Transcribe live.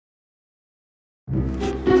Oh,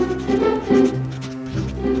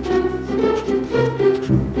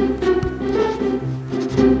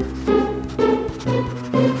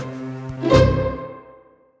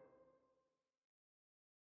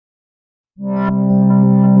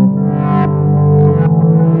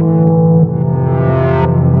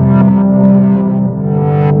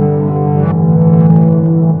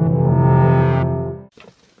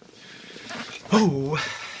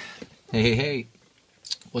 hey,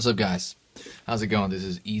 what's up, guys? How's it going? This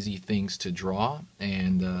is Easy Things to Draw,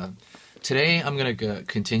 and today I'm gonna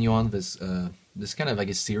continue on this this kind of, I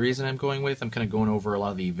guess, series that I'm going with. I'm kind of going over a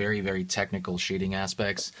lot of the very technical shading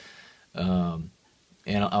aspects, and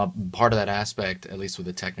part of that aspect, at least with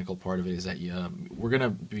the technical part of it, is that we're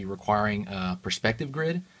gonna be requiring a perspective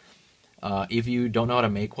grid. If you don't know how to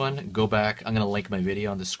make one, go back. I'm gonna link my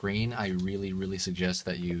video on the screen. I really suggest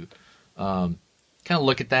that you kind of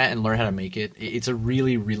look at that and learn how to make it. It's a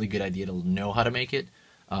really good idea to know how to make it,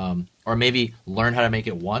 or maybe learn how to make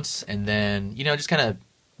it once and then just kind of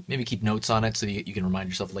maybe keep notes on it so you can remind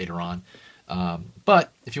yourself later on.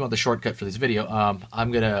 But if you want the shortcut for this video,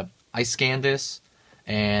 I scanned this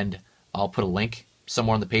and I'll put a link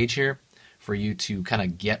somewhere on the page here for you to kind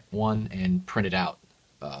of get one and print it out.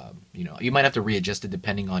 You might have to readjust it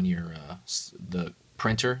depending on your the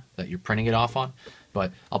printer that you're printing it off on,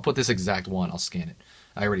 but I'll put this exact one. I'll scan it.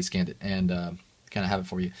 I already scanned it and kind of have it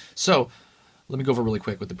for you. So let me go over really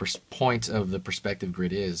quick what the point of the perspective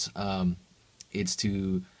grid is. It's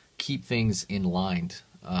to keep things in line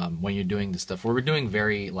when you're doing this stuff. Where we're doing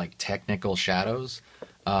very technical shadows,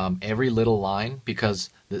 every little line, because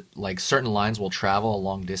certain lines will travel a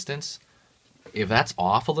long distance. If that's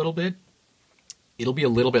off a little bit, it'll be a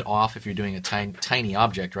little bit off if you're doing a tiny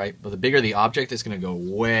object, right? But the bigger the object, it's going to go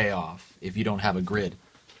way off if you don't have a grid,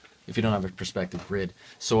 if you don't have a perspective grid.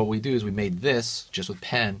 So what we do is we made this just with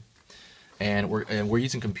pen, and we're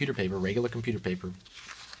using computer paper, regular computer paper.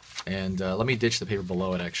 And let me ditch the paper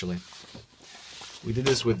below it, actually. We did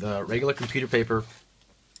this with regular computer paper,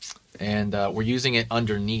 and we're using it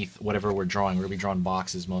underneath whatever we're drawing. We're going to be drawing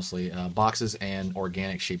boxes mostly, boxes and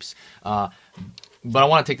organic shapes. But I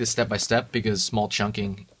want to take this step by step because small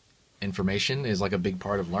chunking information is like a big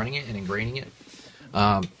part of learning it and ingraining it.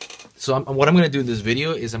 So what I'm going to do in this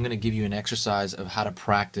video is I'm going to give you an exercise of how to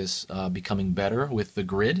practice becoming better with the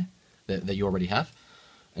grid that you already have.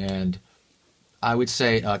 And I would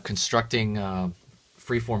say constructing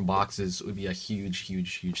freeform boxes would be a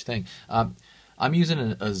huge thing. I'm using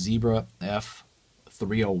a Zebra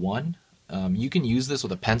F301. You can use this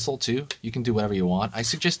with a pencil too. You can do whatever you want. I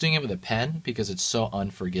suggest doing it with a pen because it's so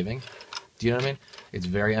unforgiving. Do you know what I mean? It's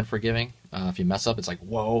very unforgiving. If you mess up, it's like,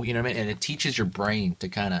 whoa, you know what I mean? And it teaches your brain to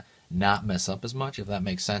kind of not mess up as much, if that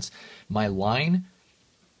makes sense. My line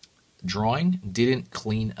drawing didn't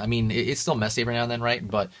clean. I mean, it's still messy every now and then, right?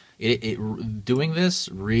 But doing this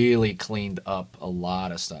really cleaned up a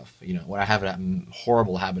lot of stuff. When I have that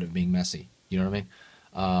horrible habit of being messy. You know what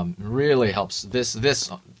I mean? Really helps. This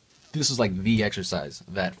is like the exercise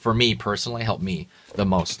that, for me personally, helped me the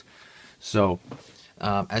most. So,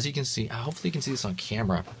 as you can see, hopefully you can see this on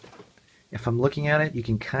camera. If I'm looking at it, you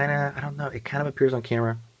can kind of, I don't know, it kind of appears on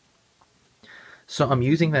camera. So I'm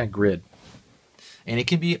using that grid. And it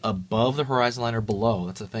can be above the horizon line or below.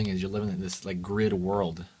 That's the thing, is you're living in this grid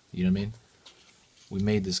world. You know what I mean? We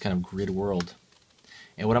made this kind of grid world.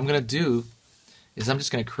 And what I'm going to do is I'm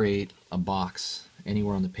just going to create a box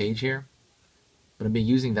anywhere on the page here. But I'm going to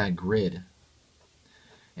be using that grid.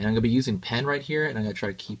 And I'm going to be using pen right here, and I'm going to try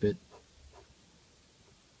to keep it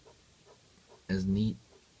as neat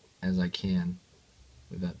as I can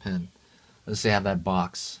with that pen. Let's say I have that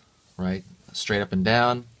box, right? Straight up and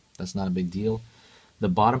down. That's not a big deal. The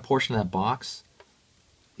bottom portion of that box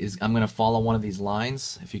is, I'm going to follow one of these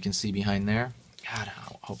lines, if you can see behind there. God,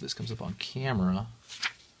 I hope this comes up on camera.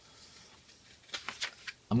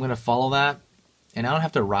 I'm going to follow that. And I don't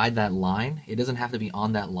have to ride that line. It doesn't have to be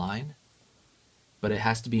on that line, but it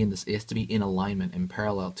has to be in this. It has to be in alignment and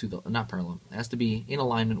parallel to the, not parallel. It has to be in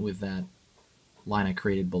alignment with that line I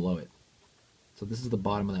created below it. So this is the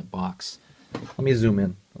bottom of that box. Let me zoom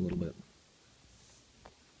in a little bit.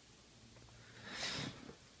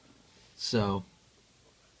 So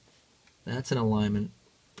that's in alignment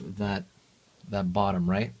with that bottom,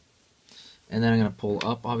 right? And then I'm going to pull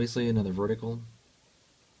up, obviously, another vertical.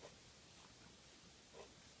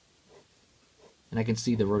 And I can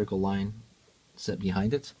see the vertical line set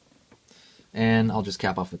behind it. And I'll just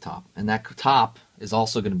cap off the top. And that top is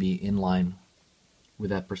also going to be in line with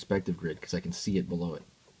that perspective grid because I can see it below it.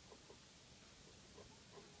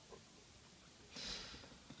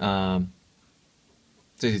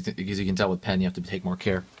 So as you can tell with pen, you have to take more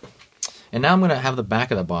care. And now I'm going to have the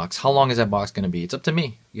back of the box. How long is that box going to be? It's up to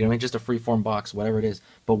me. You know what I mean? Just a free-form box, whatever it is.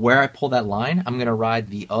 But where I pull that line, I'm going to ride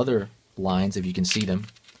the other lines, if you can see them,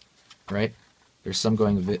 right? There's some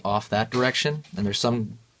going off that direction, and there's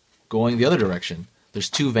some going the other direction. There's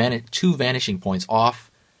two vanishing points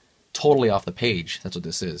totally off the page. That's what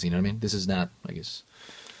this is, you know what I mean? This is not, I guess,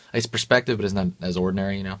 it's perspective, but it's not as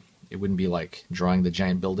ordinary, you know? It wouldn't be like drawing the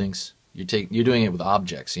giant buildings. You're doing it with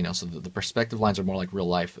objects, you know, so the perspective lines are more like real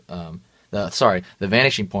life. The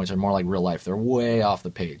vanishing points are more like real life. They're way off the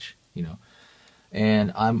page, you know.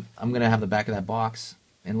 And I'm gonna have the back of that box,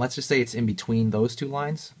 and let's just say it's in between those two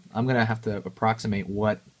lines. I'm gonna have to approximate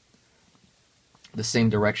what the same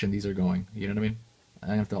direction these are going. You know what I mean?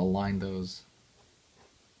 I have to align those.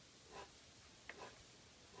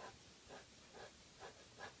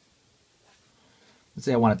 Let's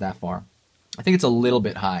say I want it that far. I think it's a little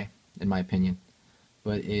bit high, in my opinion,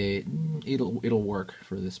 but it'll work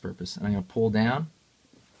for this purpose. And I'm gonna pull down.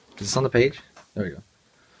 Is this on the page? There we go.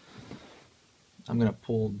 I'm gonna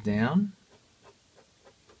pull down,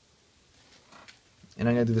 and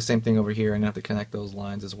I'm gonna do the same thing over here. I'm gonna have to connect those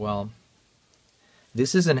lines as well.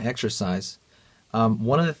 This is an exercise.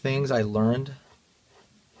 One of the things I learned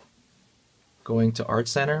going to Art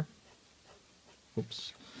Center.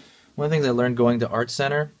 Oops. One of the things I learned going to Art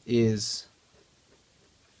Center is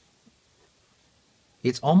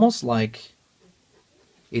it's almost like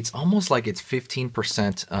it's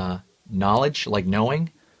 15% knowledge, like knowing,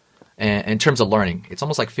 and in terms of learning. It's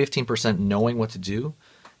almost like 15% knowing what to do,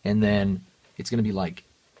 and then it's going to be like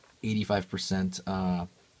 85%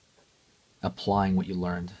 applying what you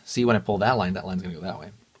learned. See, when I pull that line's going to go that way.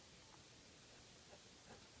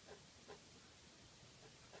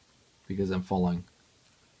 Because I'm following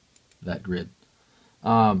that grid.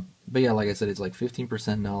 But yeah, like I said, it's like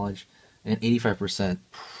 15% knowledge and 85%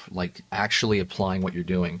 like actually applying what you're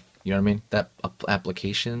doing. You know what I mean? That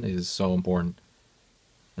application is so important.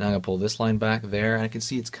 And I'm going to pull this line back there, and I can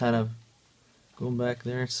see it's kind of going back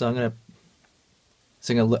there. So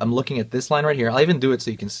I'm looking at this line right here. I'll even do it so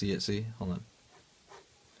you can see it. See? Hold on.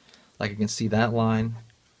 Like I can see that line,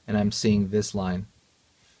 and I'm seeing this line.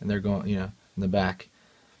 And they're going, you know, in the back.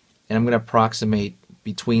 And I'm going to approximate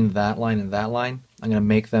between that line and that line. I'm going to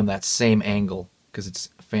make them that same angle because it's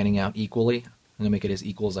fanning out equally. I'm going to make it as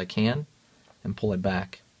equal as I can and pull it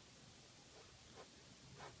back.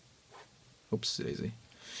 Oops, daisy.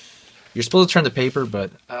 You're supposed to turn the paper,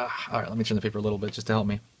 but alright, let me turn the paper a little bit just to help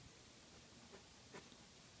me.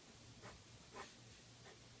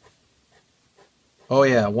 Oh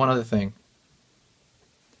yeah, one other thing.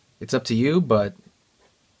 It's up to you, but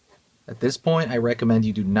at this point I recommend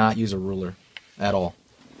you do not use a ruler at all.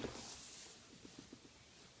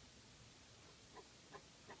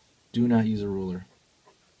 Do not use a ruler.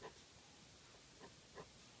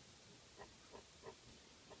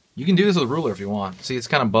 You can do this with a ruler if you want. See, it's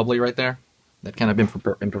kind of bubbly right there. That kind of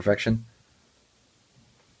imperfection.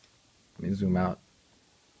 Let me zoom out.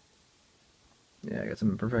 Yeah, I got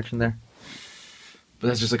some imperfection there. But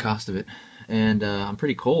that's just the cost of it. And I'm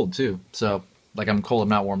pretty cold too. So, like I'm cold, I'm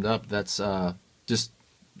not warmed up. That's just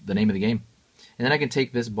the name of the game. And then I can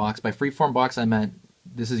take this box. By freeform box, I meant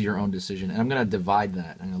this is your own decision. And I'm going to divide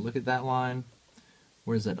that. I'm going to look at that line.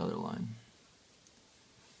 Where's that other line?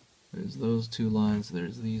 There's those two lines.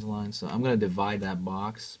 There's these lines. So I'm going to divide that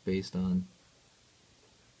box based on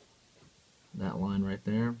that line right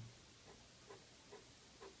there.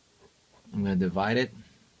 I'm going to divide it.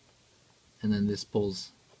 And then this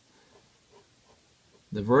pulls.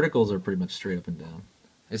 The verticals are pretty much straight up and down.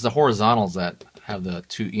 It's the horizontals that have the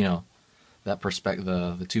two, you know, that perspective,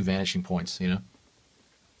 the two vanishing points, you know.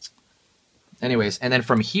 Anyways, and then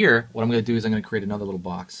from here, what I'm going to do is I'm going to create another little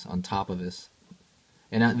box on top of this.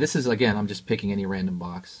 And this is, again, I'm just picking any random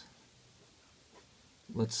box.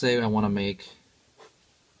 Let's say I want to make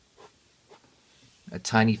a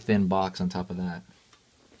tiny thin box on top of that.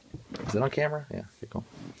 Is it on camera? Yeah, okay, cool.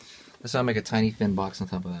 Let's say I make a tiny thin box on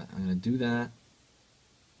top of that. I'm going to do that.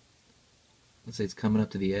 Let's say it's coming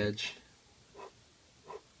up to the edge.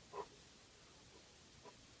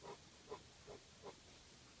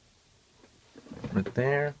 Right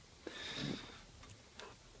there.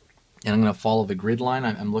 And I'm going to follow the grid line.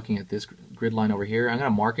 I'm looking at this grid line over here. I'm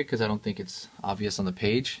going to mark it because I don't think it's obvious on the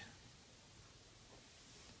page.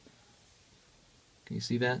 Can you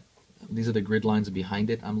see that? These are the grid lines behind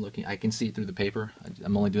it. I can see it through the paper.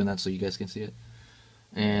 I'm only doing that so you guys can see it.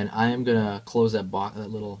 And I am going to close that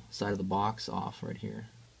little side of the box off right here.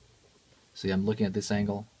 See, I'm looking at this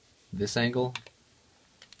angle,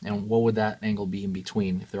 and what would that angle be in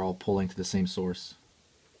between if they're all pulling to the same source?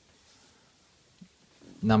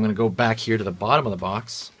 Now I'm going to go back here to the bottom of the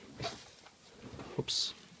box,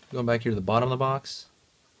 Oops. Going back here to the bottom of the box.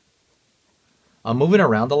 I'm moving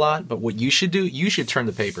around a lot, but what you should do, you should turn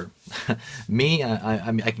the paper. Me,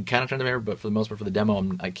 I mean, I can kind of turn the paper, but for the most part, for the demo,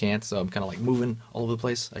 I can't. So I'm kind of like moving all over the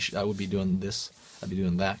place. I would be doing this. I'd be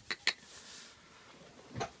doing that.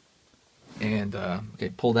 And okay,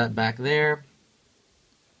 pull that back there.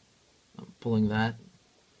 I'm pulling that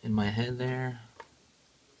in my head there.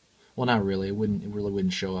 Well, not really. It really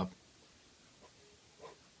wouldn't show up.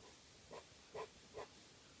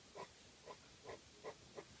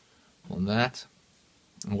 Pulling that.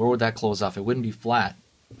 And where would that close off? It wouldn't be flat.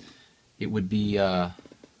 It would be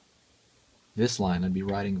this line. I'd be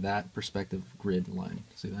riding that perspective grid line.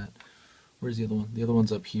 See that? Where's the other one? The other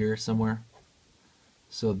one's up here somewhere.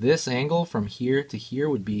 So this angle from here to here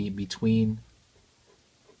would be between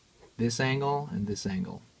this angle and this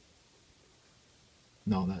angle.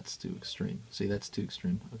 No, that's too extreme. See, that's too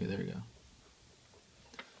extreme. Okay, there we go.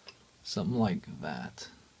 Something like that.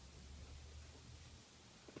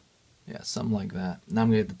 Yeah, something like that. Now I'm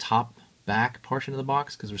going to get the top back portion of the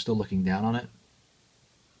box because we're still looking down on it.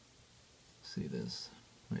 See this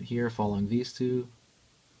right here, following these two.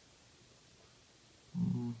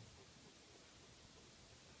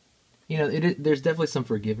 You know, there's definitely some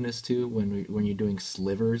forgiveness too when you're doing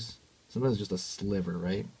slivers. Sometimes it's just a sliver,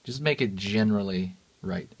 right? Just make it generally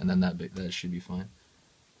right, and then that should be fine.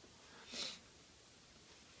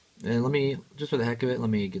 And let me, just for the heck of it, let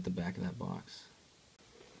me get the back of that box.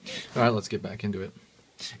 All right, let's get back into it.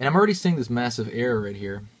 And I'm already seeing this massive error right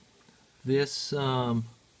here. This, where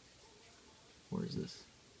is this?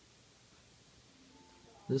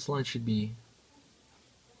 This line should be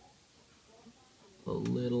a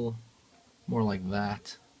little more like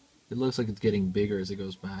that. It looks like it's getting bigger as it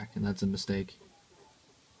goes back, and that's a mistake.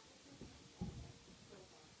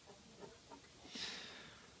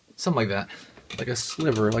 Something like that. Like a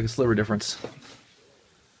sliver difference.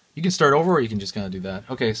 You can start over, or you can just kind of do that.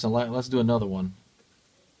 Okay, so let's do another one.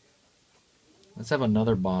 Let's have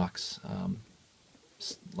another box,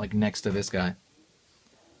 like next to this guy.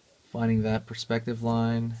 Finding that perspective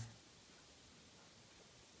line.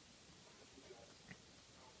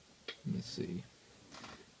 Let me see.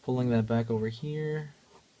 Pulling that back over here.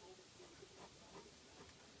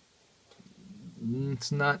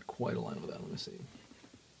 It's not quite aligned with that. Let me see.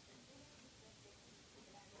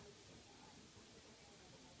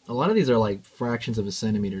 A lot of these are like fractions of a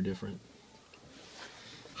centimeter different.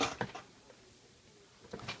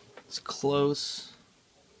 It's close,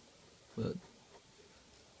 but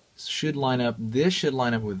should line up. This should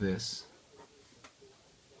line up with this.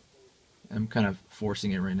 I'm kind of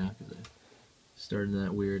forcing it right now because I started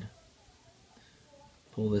that weird.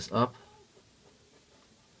 Pull this up.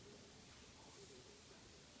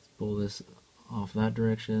 Let's pull this off that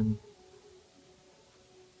direction.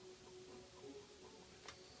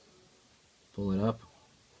 Pull it up.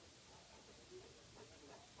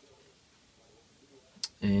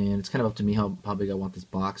 And it's kind of up to me how big I want this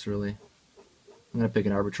box, really. I'm going to pick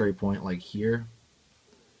an arbitrary point like here.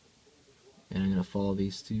 And I'm going to follow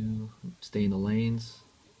these two, stay in the lanes.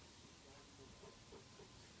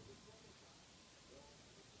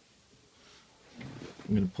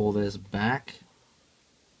 I'm going to pull this back.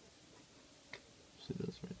 So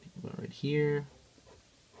that's about right here.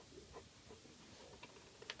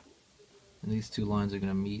 And these two lines are going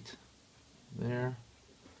to meet there.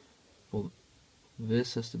 Pull.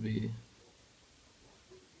 This has to be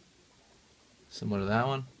similar to that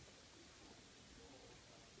one.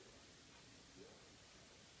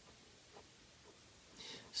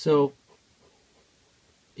 So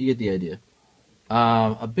you get the idea.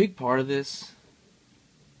 A big part of this,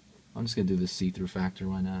 I'm just gonna do the see-through factor.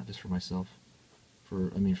 Why not? Just for myself.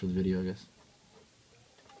 For the video, I guess.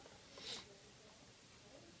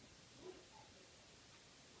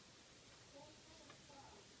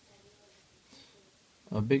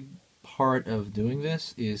 A big part of doing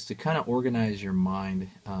this is to kind of organize your mind.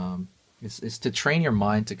 It's to train your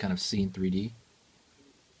mind to kind of see in 3D.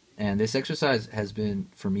 And this exercise has been,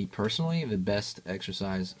 for me personally, the best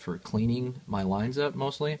exercise for cleaning my lines up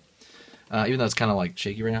mostly. Even though it's kind of like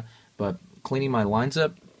shaky right now. But cleaning my lines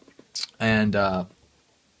up and,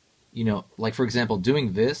 you know, like for example,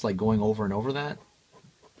 doing this, like going over and over that,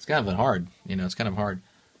 it's kind of hard. You know, it's kind of hard.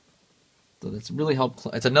 So that's really helped.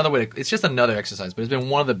 It's another way. It's just another exercise, but it's been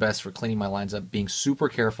one of the best for cleaning my lines up. Being super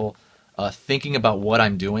careful, thinking about what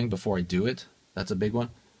I'm doing before I do it. That's a big one.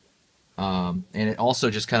 And it also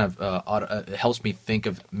just kind of it helps me think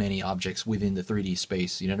of many objects within the 3D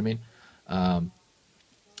space. You know what I mean?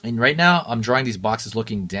 And right now, I'm drawing these boxes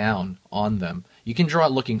looking down on them. You can draw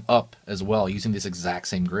it looking up as well using this exact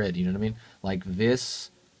same grid. You know what I mean? Like this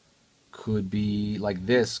could be like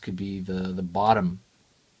this, could be the bottom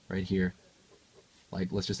right here.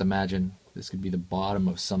 Like, let's just imagine this could be the bottom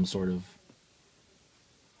of some sort of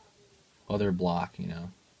other block, you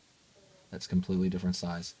know, that's completely different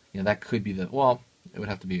size. You know, that could be the, well, it would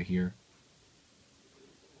have to be here.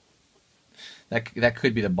 That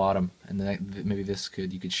could be the bottom, and then maybe this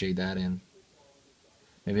could, you could shade that in.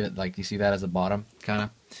 Maybe that, like, you see that as the bottom, kind of.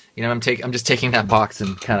 You know, I'm just taking that box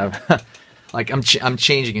and kind of like I'm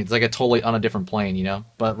changing it. It's like a totally on a different plane, you know.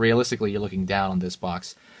 But realistically, you're looking down on this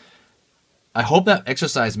box. I hope that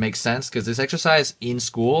exercise makes sense, because this exercise in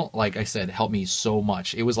school, like I said, helped me so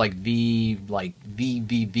much. It was like the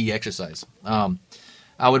exercise.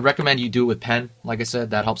 I would recommend you do it with pen. Like I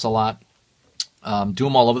said, that helps a lot. Do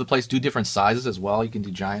them all over the place. Do different sizes as well. You can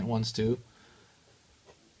do giant ones too.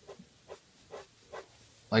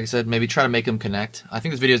 Like I said, maybe try to make them connect. I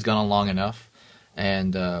think this video's gone on long enough,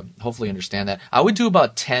 and hopefully you understand that. I would do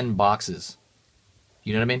about 10 boxes.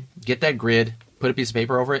 You know what I mean? Get that grid, put a piece of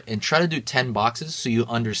paper over it, and try to do 10 boxes so you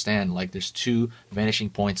understand, like, there's 2 vanishing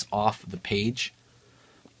points off the page,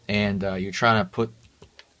 and you're trying to put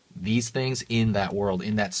these things in that world,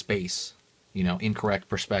 in that space, you know, in correct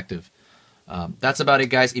perspective. That's about it,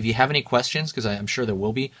 guys. If you have any questions, because I'm sure there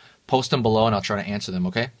will be, post them below and I'll try to answer them,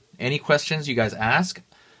 okay? Any questions you guys ask,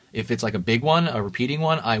 if it's like a big one, a repeating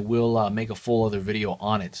one, I will make a full other video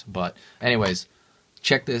on it. But anyways,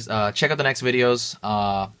 check out the next videos.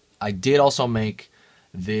 I did also make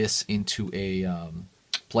this into a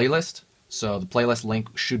playlist, so the playlist link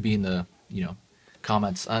should be in the, you know,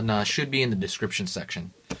 comments, and should be in the description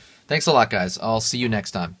section. Thanks a lot, guys. I'll see you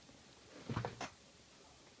next time.